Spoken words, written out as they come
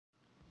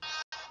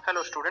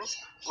Hello students,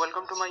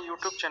 welcome to my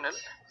YouTube channel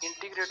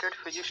Integrated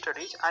Physics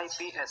Studies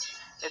IPS.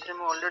 एथरे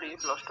मु already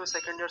plus 2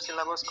 second year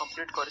syllabus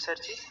complete कर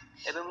सारी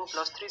एबे मु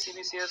plus 3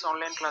 CBCS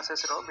online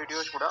classes रो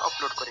videos गुडा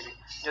upload करिवि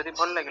जदि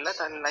भल लागिला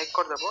ताले लाइक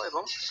कर देबो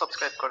एवं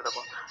सब्सक्राइब कर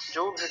देबो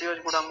जो वीडियोज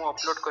गुडा मु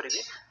अपलोड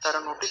करिवि तार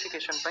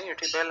नोटिफिकेशन पई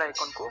एठी बेल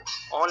आइकन को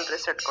ऑल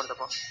रे सेट कर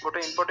देबो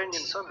गोटे इंपोर्टेंट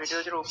जिंस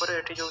वीडियोज रो ऊपर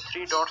एठी जो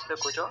 3 डॉट्स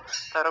देखुछो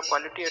तार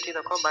क्वालिटी एठी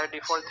देखो बाय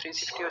डिफॉल्ट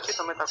 360 अछि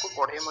तमे ताकू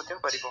बढ़े मध्य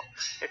करिवो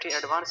एठी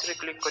एडवांस रे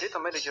क्लिक करी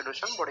तमे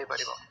रिजोल्यूशन बढ़े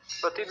पारिबो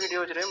प्रति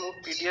वीडियोज रे मु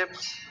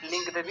पीडीएफ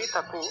लिंक देबी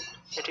ताकू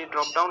एठी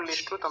ड्रॉप डाउन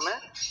लिस्ट रु तमे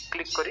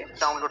क्लिक करी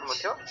डाउनलोड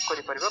मध्य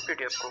करि परिबो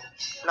पीडीएफ को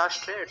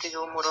लास्ट रे एठी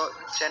जो मोर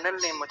चैनल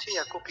नेम अछि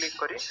याकू क्लिक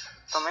करी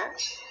तमे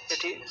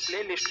एठी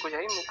प्ले लिस्ट को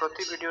जाई मु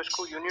प्रति वीडियोज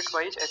को unit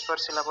wise as per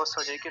syllabus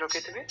सजाई के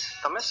रखिथिबी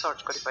तमे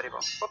सर्च करि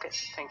परिबो okay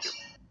thank you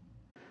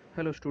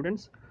hello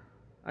students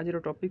आज रो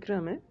टॉपिक रे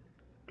हमें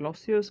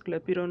क्लॉसियस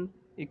क्लैपिरन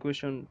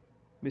इक्वेशन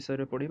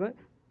विषय रे पढिबा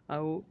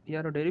आउ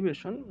यार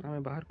डेरिवेशन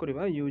हमें बाहर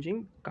करवा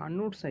यूजिंग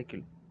कार्नोट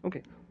साइकिल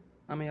ओके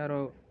आम यार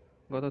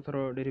गत थर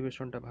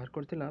डेरिवेशनटा बाहर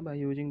करथिला by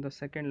using the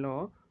second law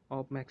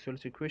of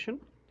Maxwell's equation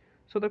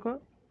so देखो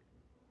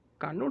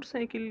कार्नोट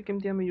साइकिल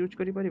केमती आम यूज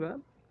करि परिबा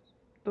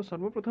तो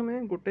सर्वप्रथम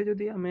गोटे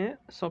जदि आम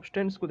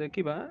सब्सटेंस को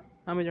देखिबा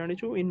आम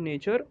जानिछु in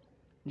nature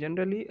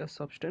generally a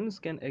substance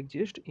can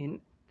exist in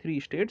 3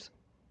 states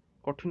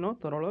कठिन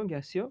तरल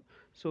गैसीय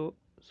सो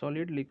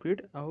सॉलिड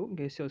लिक्विड आउ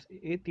गैसियस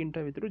ए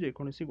तीनटा भितर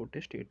जेकोसी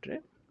गोटे स्टेट रे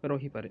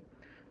रही पारे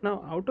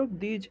now out of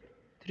these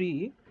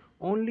 3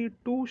 only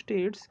 2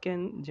 states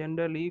can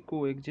generally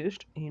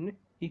coexist in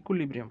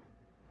equilibrium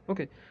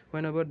okay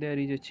whenever there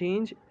is a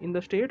change in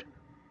the state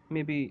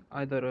maybe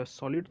either a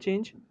solid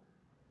change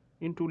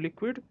into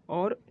liquid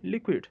or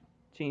liquid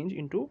change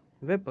into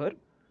vapor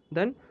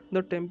then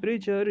the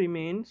temperature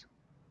remains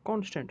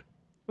constant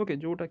okay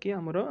जोटा कि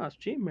हमरो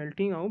आछि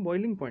melting आउ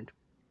boiling point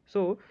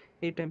so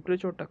a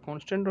temperature ta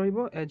constant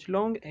रहिबो as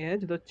long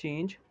as the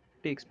change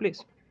takes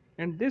place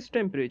and this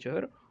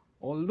temperature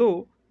although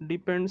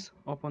depends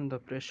upon the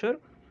pressure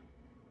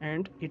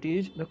and it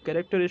is the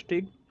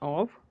characteristic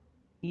of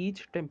each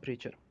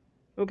temperature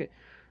okay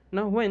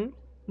now when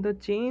the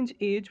change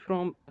is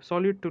from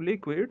solid to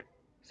liquid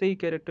say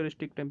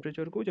characteristic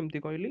temperature को जमती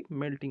कहली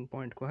melting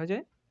point कहा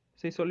जाए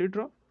से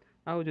solid रो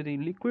आउ जदि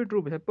liquid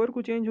रू vapor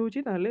को change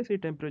होची ताले से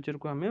temperature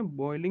को हमें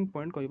boiling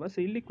point कहबा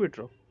से liquid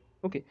रो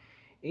okay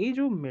ए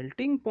जो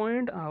melting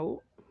point आउ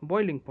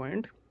boiling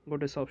point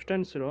गोटे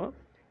substance रो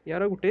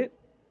यार गोटे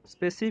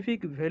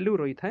specific value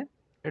रही था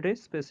at a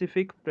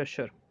specific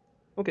pressure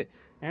okay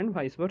and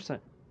vice versa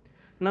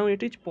now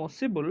it is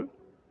possible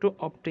to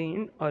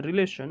obtain a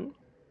relation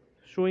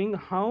showing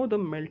how the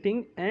melting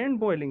and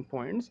boiling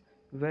points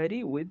vary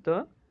with the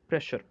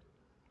pressure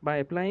by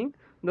applying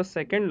the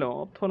second law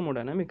of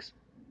thermodynamics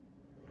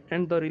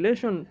and the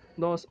relation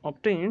thus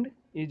obtained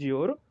is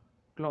your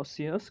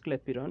Clausius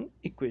Clapeyron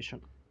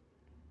equation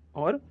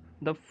or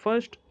the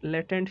first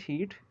latent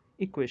heat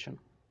equation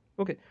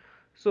okay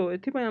so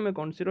एथिपाई आमे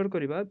consider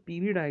करिबा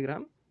PV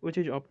diagram which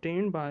is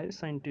obtained by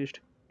scientist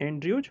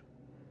Andrews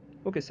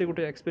okay से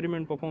गोटे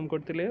experiment perform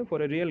करते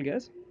for a real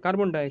gas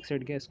carbon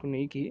dioxide gas को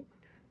लेकिन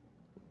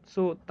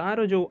सो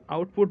तार जो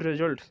output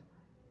results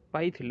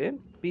पाई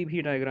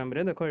PV diagram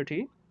रे देखो ये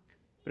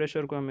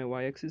प्रेशर को आम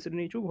वाई एक्सिस रे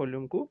नीचु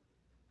वॉल्यूम को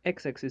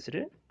एक्स एक्सिस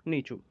रे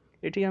नीचु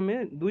एठी आम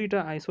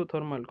दुईटा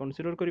आइसोथर्माल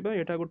कंसीडर करबा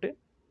एटा गोटे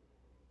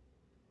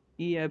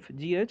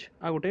EFGH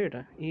आ गोटे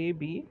एटा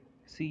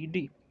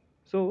ABCD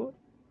सो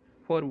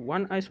फॉर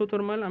वन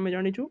आइसोथर्माल आम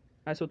जानिछु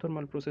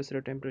isothermal process रे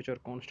temperature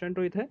constant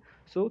रही है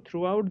so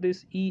throughout this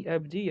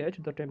EFGH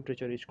the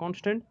temperature is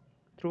constant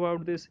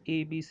throughout this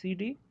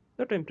ABCD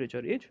the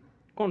temperature is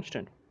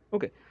constant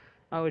okay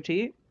आ एठी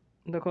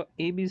देखो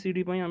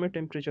ABCD पई हमें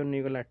temperature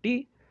नै गला T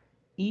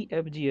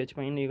EFGH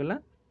पई नै गला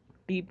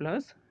T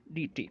plus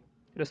DT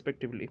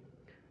respectively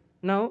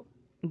now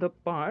the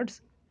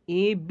parts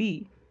AB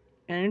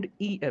and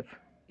EF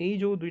ए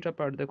जो दुईटा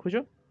पार्ट देखो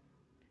जो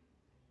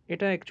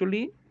एटा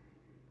एक्चुअली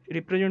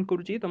रिप्रेजेंट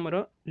करुची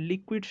तमरा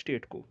लिक्विड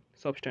स्टेट को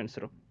substance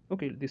row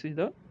okay this is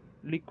the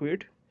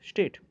liquid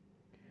state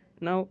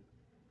now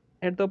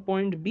at the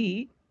point B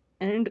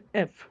and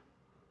F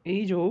A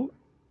जो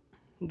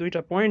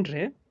दुईटा point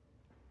रे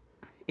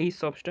a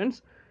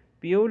substance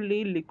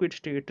purely liquid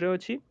state रे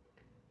अछि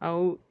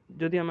आउ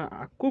जदि हम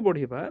आकु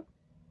बढ़िबा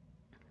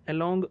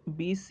along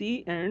BC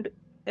and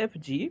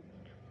FG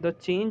the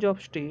change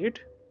of state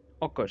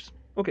occurs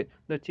okay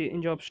the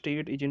change of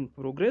state is in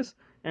progress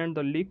and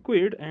the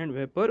liquid and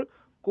vapor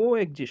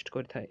coexist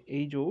करता है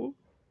ए जो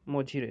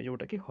मझी रे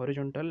जोटा कि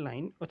हॉरिजॉन्टल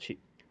लाइन अछि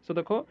सो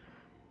देखो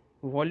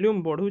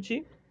volume बढ़ुची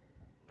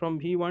from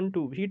V1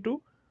 to V2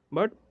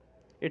 but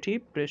एठी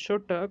pressure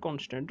टा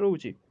कांस्टेंट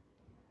रहउची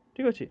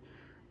ठीक अछि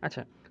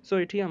अच्छा सो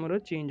एठी हमर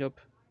चेंज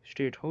ऑफ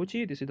स्टेट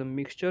होची this is the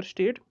mixture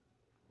state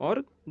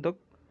और the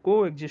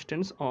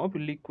coexistence of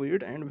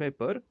liquid and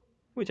vapor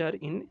which are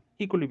in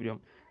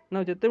equilibrium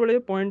now जते बेले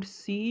पॉइंट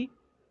C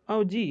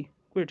आउ G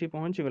को एठी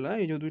पहुंच गला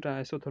ए जो दुटा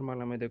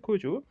आइसोथर्मल हम देखु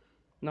छु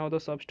now the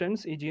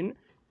substance is in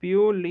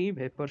purely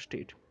vapor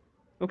state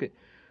okay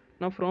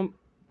now from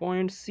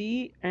point C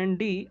and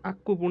D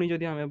आकु पुणी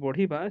जदि आमे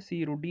बढ़िबा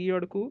सी रु डी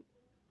आड़कू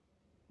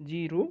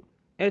जी रु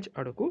एच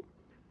आड़कू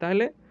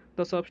ताहले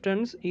the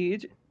substance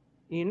is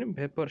in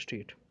vapour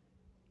state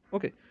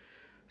okay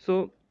so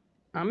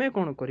आमे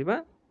कौन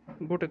करवा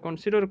गोटे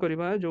कंसीडर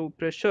करवा जो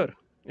प्रेशर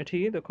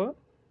एठी देख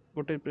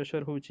गोटे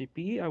प्रेशर होची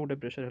पी आ गोटे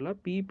प्रेशर है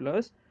P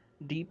plus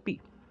DP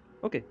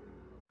okay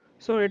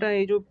so एटा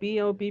ये जो पी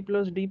आ पी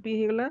प्लस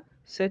डीपी होगा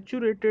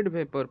saturated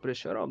vapour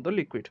pressure of the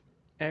liquid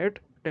at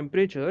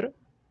temperature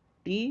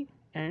T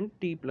and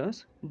T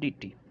plus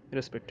dt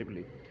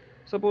respectively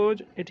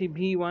suppose eighty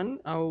v1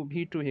 आउ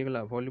v2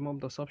 होगा volume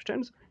of the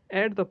substance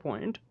at the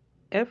point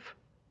f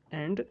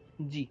and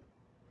g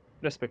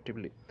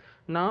respectively.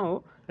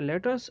 Now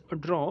let us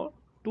draw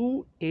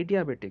two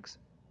adiabatics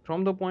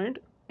from the point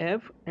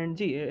f and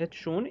g as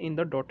shown in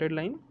the dotted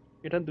line.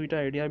 এটা দুইটা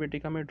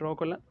adiabatic আমি draw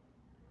কলা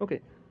ওকে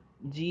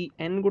G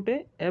N গোটে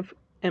F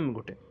M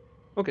গোটে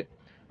ওকে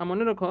আর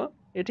মনে রখ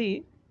এটি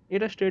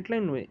এটা straight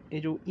line নুহে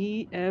এই যে ই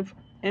এফ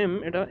এম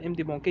এটা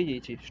এমতি বঙ্কাই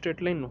যাইছি স্ট্রেট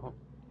লাইন নুহ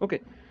ওকে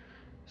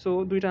সো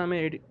দুইটা আমি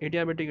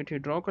adiabatic এটি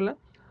ড্র কলা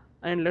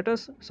and let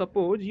us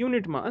suppose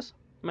unit mass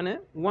মানে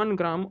 1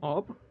 gram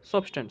of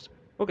substance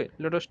okay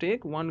let us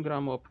take 1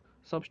 gram of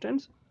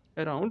substance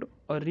around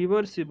a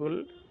reversible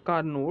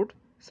Carnot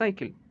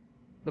cycle.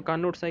 The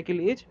Carnot cycle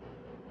is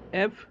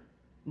f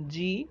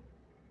g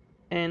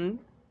n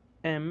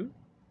m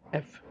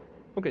f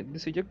okay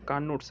this is a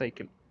Carnot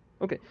cycle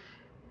okay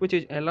which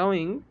is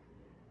allowing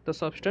the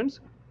substance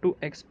to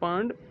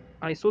expand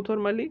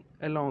isothermally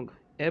along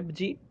fg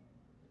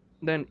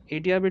then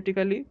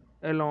adiabatically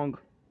along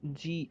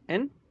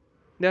gn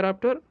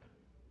thereafter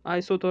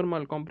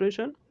isothermal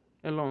compression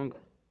along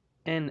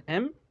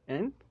nm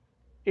and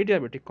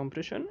adiabatic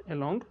compression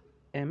along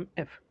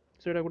mf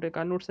so এটা গোটে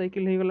Carnot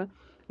cycle হয়ে গলা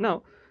now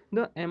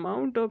the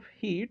amount of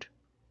heat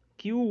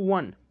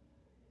q1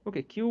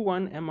 okay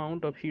q1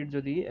 amount of heat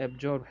जदि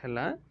absorb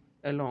हला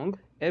along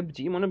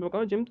fg मन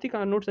पकाओ जेमती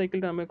Carnot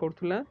cycle आमे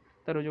करथुला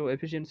तार जो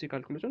efficiency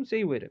calculation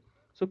सेही वे रे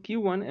so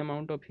q1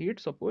 amount of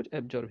heat suppose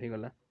absorb हो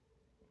गला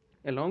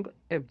along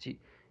fg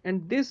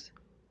and this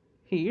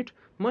heat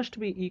must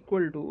be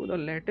equal to the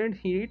latent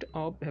heat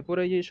of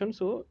vaporization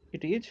so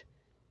it is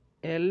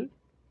L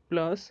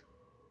plus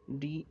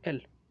dl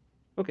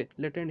okay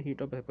latent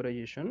heat of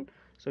vaporization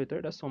so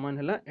এটা সমান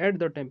হলা at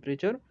the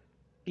temperature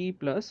T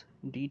plus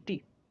dt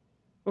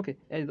okay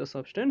as the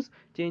substance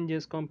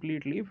changes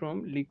completely from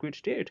liquid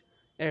state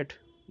at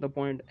the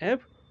point F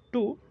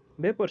to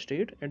vapor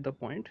state at the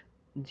point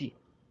G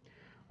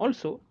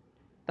also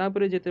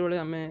तापरे जेतेबेले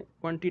आमे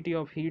quantity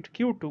of heat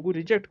Q2 को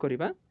reject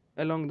करिबा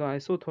along the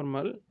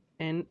isothermal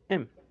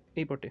NM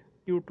एपटे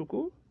Q2 को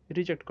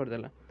reject कर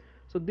देला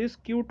so this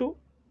Q2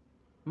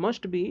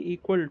 must be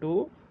equal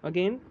to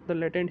again the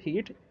latent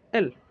heat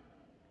L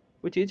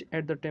which is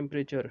at the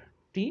temperature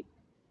T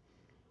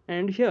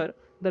and here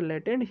the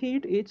latent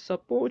heat is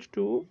supposed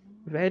to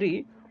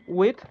vary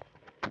with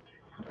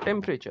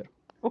temperature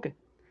okay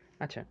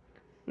acha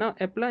now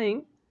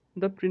applying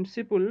the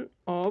principle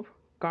of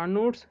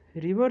Carnot's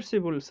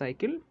reversible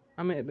cycle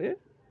आमे एबे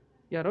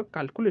यार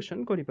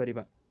calculation करि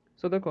परिबा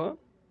सो देखो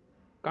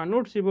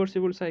Carnot's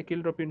reversible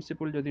cycle रो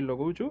principal जदि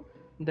लगाउछु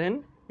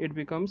then it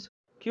becomes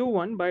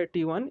q1 by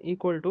t1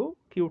 equal to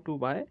q2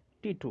 by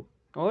t2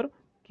 or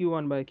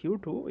q1 by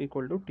q2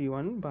 equal to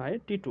t1 by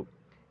t2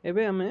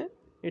 एबे आमे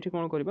एठी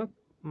कोन करबा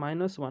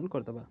 -1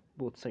 कर दबा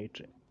बोथ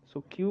साइड रे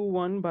so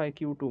q1 by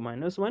q2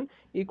 -1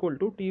 equal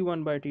to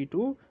t1 by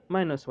t2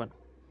 -1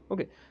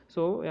 okay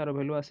so यार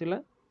value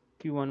आसिला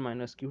q1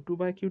 minus q2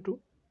 by q2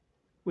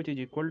 which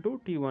is equal to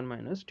t1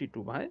 minus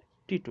t2 by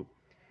t2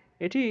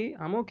 एठी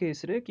आमो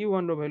case रे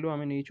q1 रो वैल्यू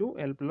आमे नीचू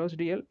l plus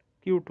dl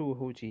q2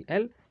 होची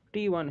l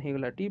t1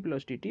 हेगला t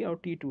plus dt और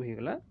t2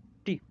 हेगला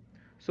t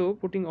so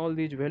putting all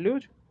these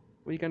values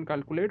we can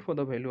calculate for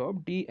the value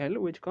of dl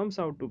which comes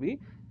out to be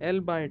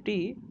l by t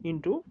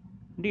into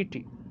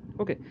dt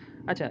okay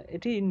अच्छा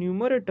एठी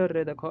numerator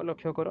रे देखो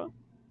लक्ष्य करो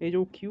ए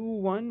जो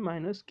q1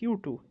 minus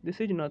q2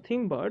 this is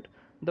nothing but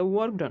the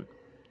work done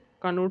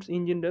Carnot's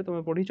engine रे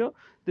तुमे पढिछो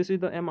this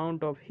is the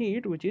amount of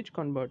heat which is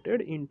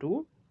converted into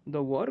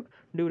the work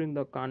during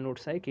the Carnot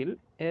cycle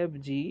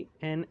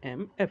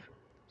FGNMF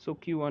so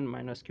q1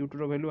 minus q2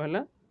 row value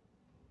हला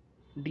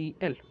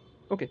dl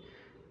okay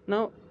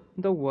now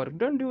the work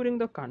done during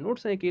the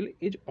Carnot cycle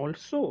is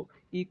also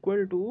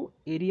equal to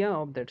area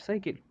of that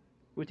cycle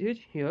which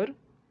is here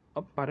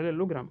a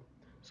parallelogram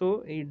so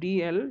a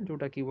dl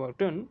जोटा की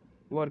work done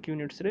work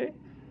units रे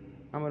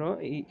हमरो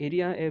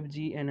area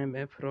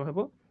FGNMF रो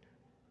हेबो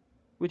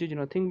which is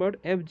nothing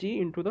but fg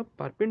into the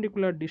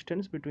perpendicular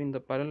distance between the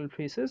parallel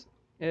faces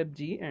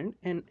fg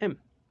and nm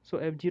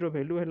so fg row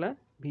value हला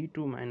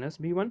v2 minus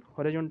v1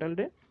 horizontal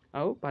रे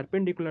आउ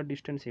perpendicular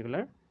distance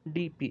हेगला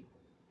dp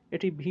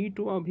एठी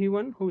v2 और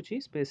v1 होची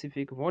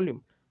specific volume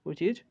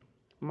which is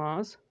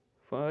mass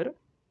per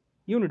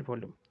unit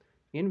volume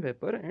in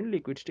vapor and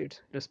liquid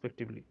states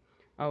respectively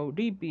आउ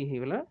dp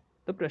हेगला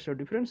the pressure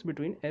difference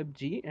between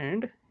fg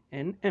and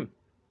nm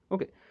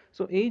okay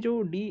so ए जो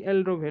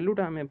dl रो value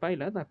टा हमें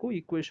पाइला ताको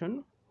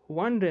equation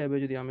 1 रे एबे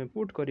जदि आमे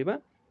पुट करिबा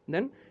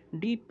then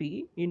dp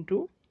into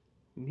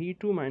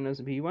v2 minus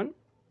v1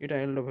 eta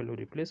l रो value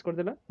replace कर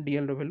देला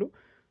dl row value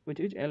which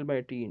is l by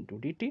t into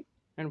dt,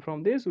 and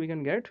from this we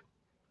can get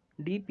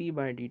dp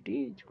by dt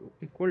is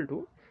equal to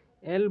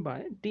l by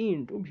t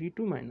into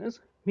v2 minus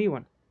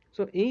v1.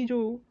 so ei jo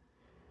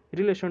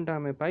relation ta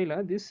hame paila,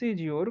 this is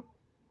your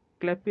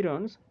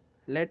Clapeyron's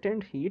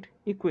latent heat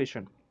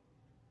equation,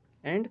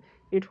 and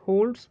it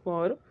holds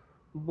for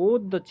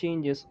both the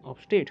changes of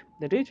state,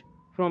 that is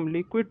from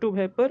liquid to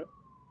vapor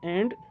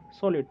and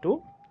solid to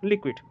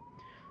liquid.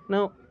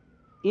 Now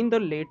in the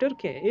later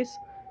case,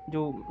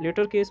 जो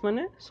later case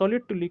माने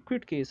solid to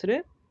liquid case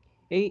रे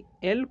ए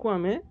L को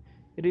आमे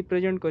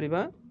represent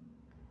करिबा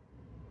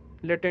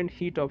latent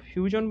heat of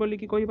fusion बोली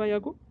कि कहिबा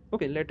याको.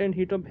 Okay, latent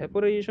heat of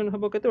vaporization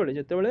हबो केतेबेले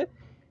जेतेबेले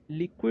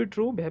liquid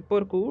रू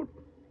vapor को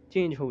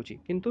चेंज होउची,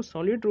 किंतु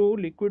solid रू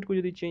liquid को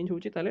जदि चेंज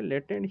होउची ताले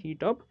latent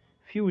heat of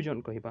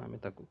fusion कहिबा आमे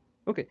ताको.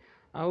 ओके,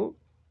 आउ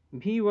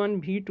V1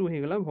 V2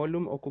 हेगला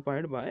volume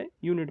occupied by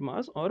unit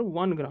mass or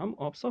 1 gram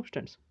of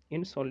substance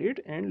in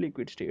solid and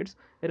liquid states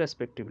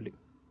respectively.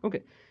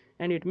 Okay,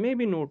 and it may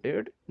be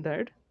noted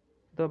that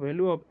the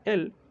value of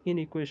L in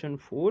equation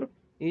 4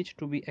 is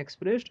to be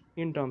expressed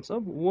in terms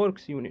of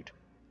works unit.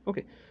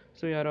 Okay,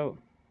 so your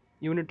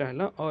unit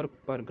है or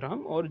per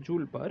gram or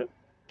joule per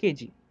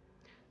kg.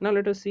 Now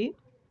let us see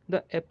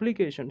the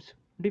applications,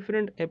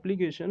 different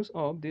applications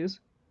of this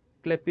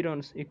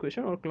Clapeyron's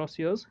equation or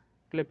Clausius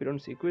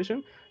Clapeyron's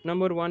equation.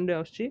 Number 1 रे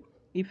आछि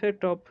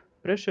effect of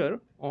pressure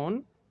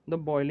on the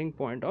boiling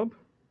point of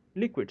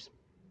liquids.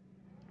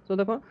 So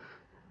देखो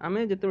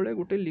आमे जेतेबेले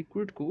गोटे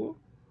liquid को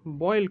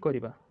boil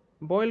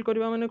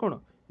करिबा माने कोन,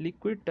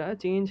 liquid टा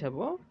change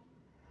हेबो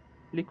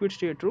liquid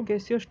state रू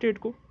gaseous state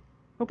को.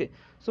 Okay,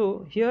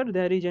 so here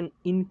there is an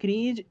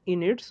increase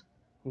in its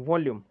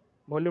volume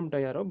टा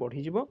यार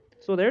बढ़ी जिवो,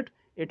 so that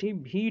एठी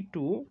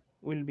V2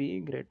 will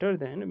be greater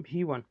than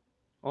V1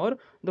 or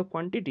the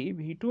quantity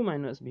V2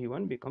 minus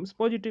V1 becomes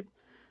positive.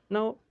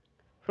 Now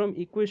from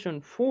equation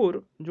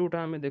 4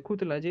 जोटा हमें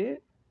देखुतला जे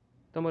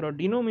तमरो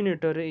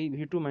denominator रे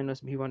V2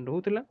 minus V1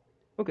 रहउतला.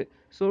 Okay,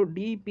 so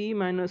dp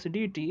minus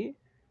dt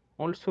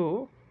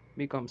also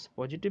becomes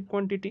positive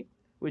quantity,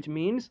 which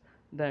means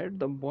that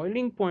the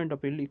boiling point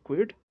of a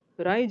liquid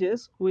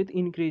rises with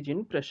increase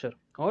in pressure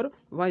or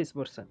vice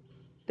versa.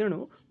 तेणु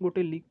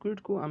गोटे liquid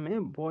को आमे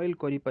boil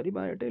करि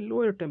परिबा एटे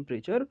lower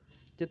temperature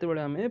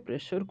जेतेबेले आमे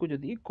pressure को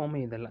जदि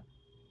कमै देला.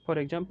 फॉर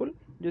एग्जांपल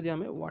जदि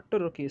आमे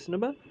वाटर रो केस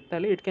नबा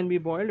ताले it can be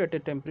boiled eight a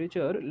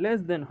temperature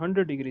less than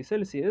 100 degree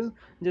Celsius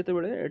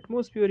जेतेबेले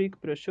atmospheric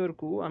pressure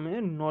को आमे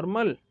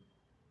नॉर्मल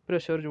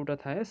प्रेशर जोटा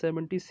थाए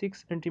 76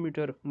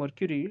 सेंटीमीटर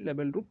मर्क्यूरी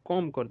लेवल रु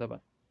कम कर दबा.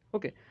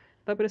 ओके,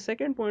 तापर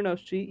सेकंड पॉइंट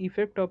आछि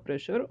effect of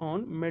pressure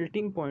on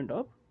melting point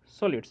of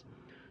solids.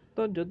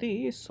 तो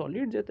जदि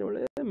सॉलिड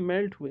जेतेबेले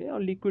मेल्ट हुए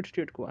और लिक्विड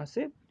स्टेट को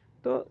आसे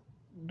तो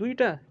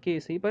दुईटा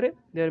केस ही पारे.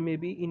 There may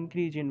be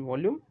increase in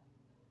volume,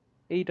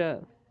 एटा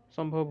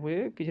संभव हुए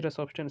किछटा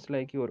substance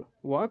like your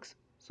wax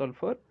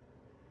sulphur,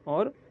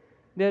 और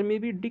there may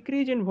be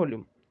decrease in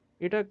volume,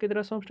 Etah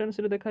केतरा substance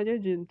रे देखा जाय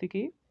जेंति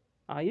कि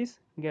आइस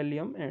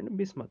गैलियम एंड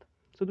बिस्मथ.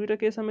 सो दुईटा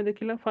केस हमें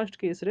देखिला. फर्स्ट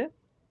केस रे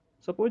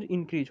suppose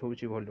increase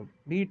होउची volume,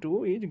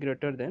 V2 is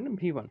greater than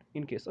V1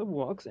 in case of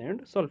wax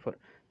and sulfur,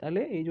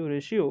 ताले ए जो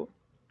ratio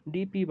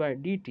dp by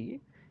dt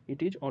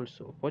it is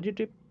also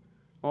positive,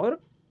 or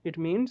it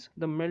means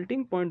the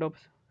melting point of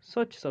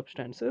such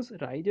substances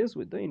rises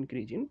with the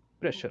increase in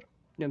pressure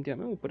जेमति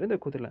हमें ऊपर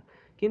देखुथिला.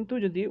 किंतु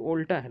जदि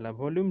उल्टा हैला,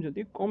 volume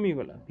जदि कमी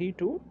गला,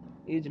 V2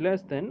 is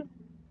less than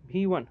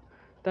V1,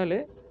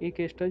 ताले ए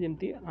केसटा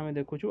जेमति हमें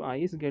देखुछु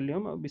आइस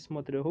गैलियम और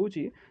बिस्मथ रे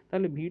होउची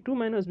ताले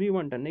V2 minus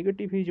V1 टा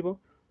नेगेटिव ही जिवो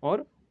or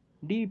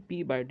dp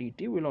by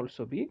dt will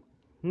also be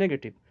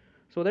negative,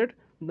 so that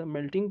the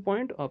melting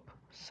point of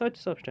such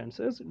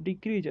substances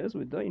decreases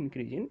with the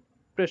increase in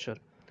pressure.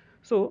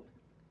 So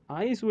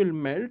ice will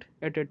melt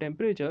at a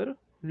temperature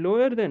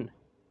lower than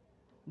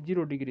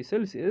 0 degree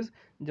Celsius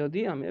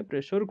जदि आमे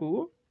pressure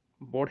को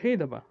बढ़े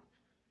दबा,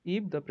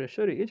 if the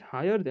pressure is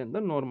higher than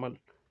the normal,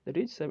 that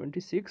is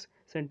 76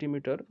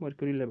 centimeter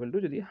mercury level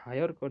ru जदि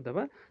higher कर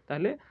दबा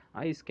ताले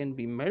ice can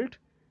be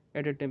melt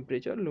at a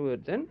temperature lower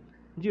than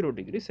 0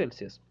 degree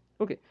Celsius.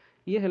 Okay,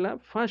 ये हैला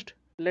फर्स्ट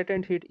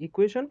latent heat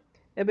equation.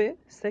 एबे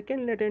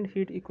second latent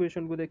heat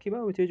equation को देखिबा,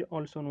 which is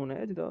also known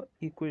as the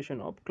equation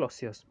of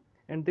Clausius,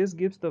 and this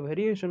gives the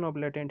variation of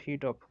latent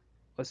heat of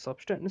a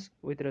substance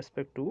with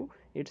respect to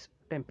its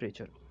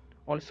temperature.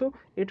 Also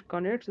it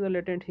connects the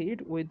latent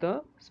heat with the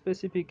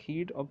specific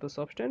heat of the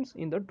substance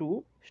in the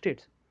two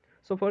states.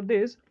 So for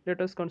this let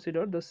us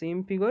consider the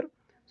same figure.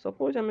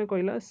 Suppose हमें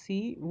कहला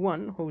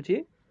C1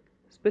 होउची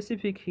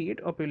specific heat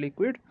of a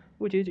liquid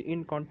which is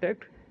in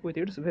contact with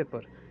its vapor.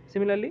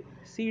 Similarly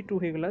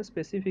C2 हेगला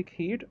specific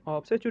heat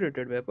of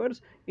saturated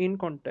vapors in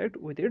contact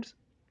with its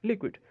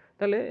liquid.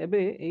 ताले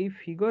एबे एई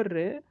figure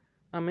रे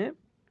आमे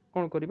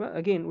कोन करिबा,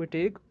 again we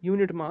take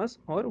unit mass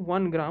or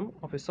 1 gram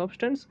of a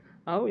substance,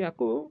 आउ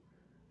याको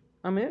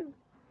आमे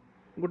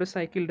गोटे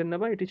cycle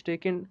ना it is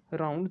taken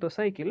round the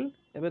cycle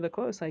एबे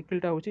देखो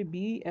साइकिलटा होची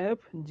B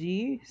F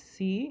G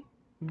C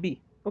B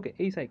okay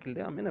यही साइकिल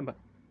आम ना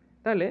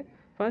ताले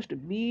फर्स्ट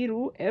बी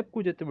रु एफ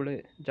को जिते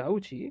बड़े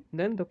जाऊँगी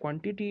then the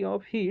quantity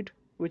of heat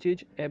which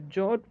is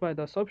absorbed by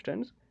the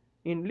substance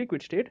in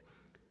liquid state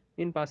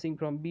in passing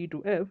from B to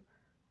F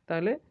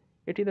ताले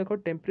एटी देखो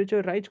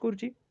टेम्परेचर राइज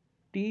करची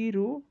T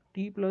रु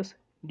T plus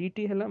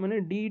dt है माने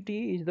dt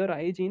is the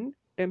rise in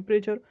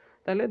temperature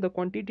ताले the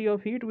quantity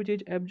of heat which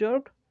is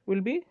absorbed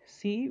will be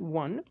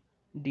C1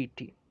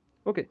 dt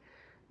okay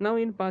now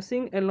in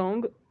passing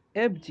along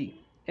FG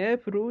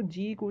F रु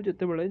G को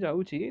जते बड़े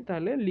जाऊँगी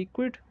ताले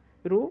liquid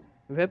रु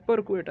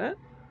vapor को एटा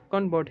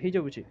convert ही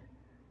जाऊँगी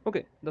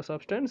okay the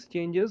substance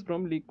changes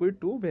from liquid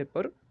to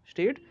vapor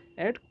state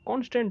at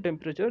constant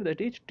temperature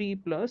that is T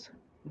plus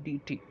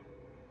dt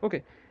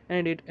okay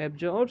and it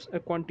absorbs a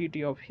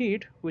quantity of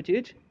heat which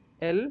is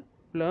L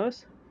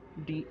plus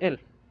dl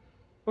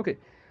okay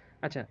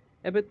अच्छा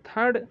एबे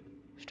third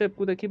step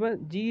को देखिबा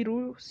G रु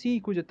C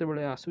को जते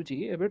बळे आसुची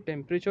एबे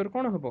temperature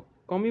कोन हबो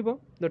कमिबो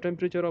the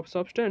temperature of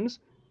substance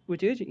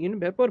which is in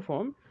vapor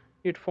form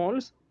it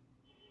falls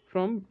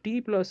from T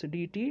plus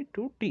dt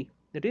to T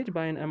that is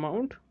by an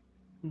amount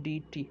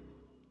dt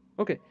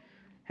okay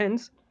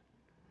hence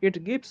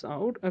it gives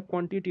out a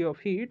quantity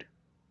of heat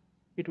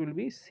it will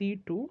be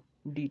C2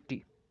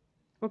 dt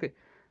okay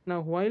now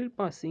while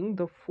passing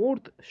the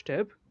fourth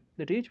step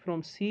that is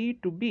from C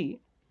to B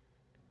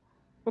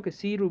okay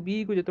C ru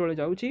B को जेतबेले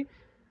जाउची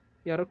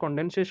यार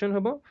condensation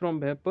हबो from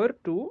vapor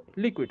to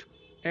liquid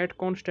at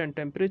constant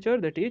temperature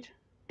that is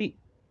T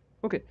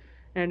okay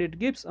and it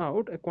gives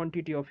out a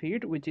quantity of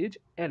heat which is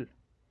L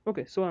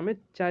okay so हमें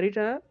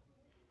चारिटा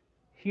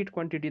heat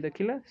quantity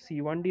देखिला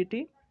C1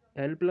 dt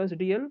L plus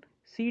dl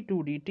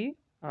C2 dt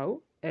आउ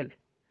L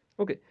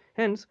okay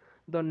hence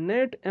the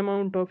net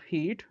amount of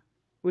heat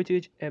which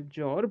is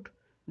absorbed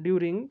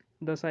during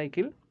the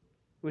cycle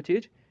which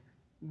is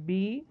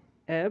B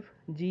F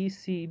G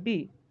C B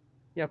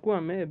याकू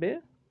आमे एबे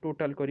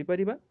total करि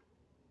परिबा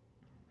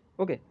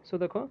okay so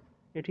देखो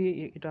एठी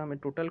एटा आमे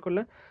total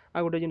करला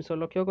आ गोटे जिंस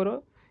लक्ष्य करो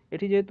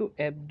एठी जेतु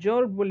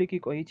एब्जॉर्ब बोली की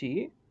कहिची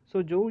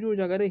सो जो जो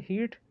जगह रे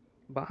हीट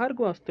बाहर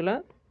को आस्तला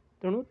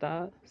तेणु ता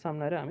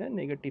सामना रे आमे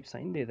नेगेटिव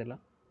साइन दे देला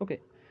ओके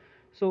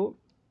सो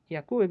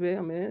याकू एबे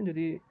आमे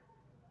जदी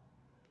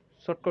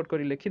शॉर्टकट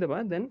करी लिखि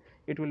देबा then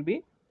it will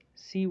be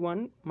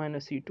C1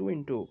 minus C2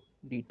 into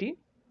dt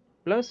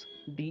plus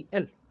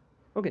dl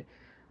okay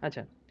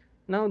acha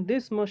now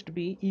this must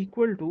be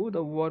equal to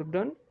the work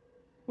done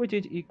which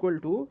is equal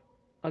to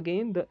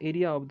again the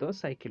area of the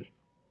cycle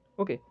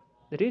okay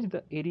that is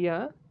the area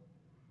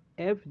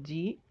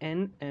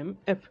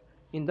FGNMF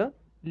in the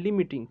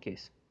limiting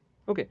case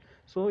okay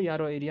so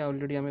yaro area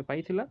already hame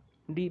paithila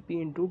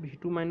dp into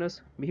v2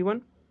 minus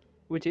v1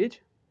 which is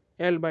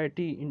L by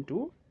t into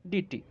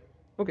dt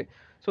okay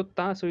so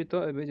ता सहित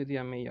एबे जदि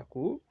आमे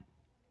याकू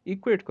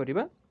equate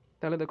करिबा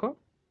ताले देखो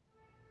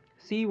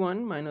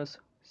C1 minus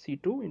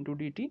C2 into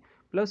dt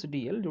plus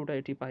dl जोटा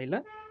एठी पाइला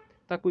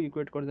ताकू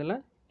इक्वेट कर देला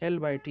L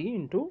by t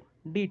into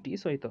dt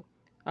सहित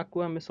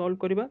आकू आमे सॉल्व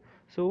करिबा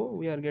so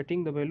we are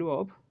getting the value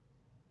of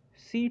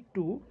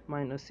C2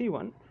 minus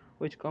C1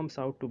 which comes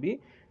out to be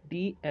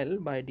dl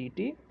by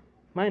dt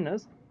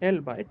minus L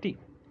by t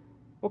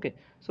okay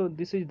so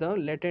this is the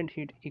latent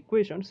heat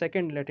equation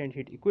second latent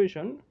heat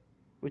equation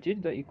which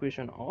is the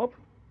equation of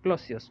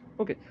Clausius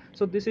okay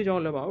so this is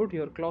all about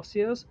your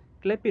Clausius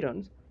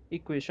Clapeyron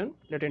equation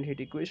latent heat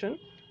equation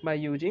by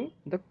using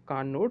the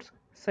Carnot's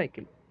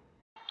cycle.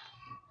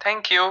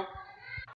 Thank you.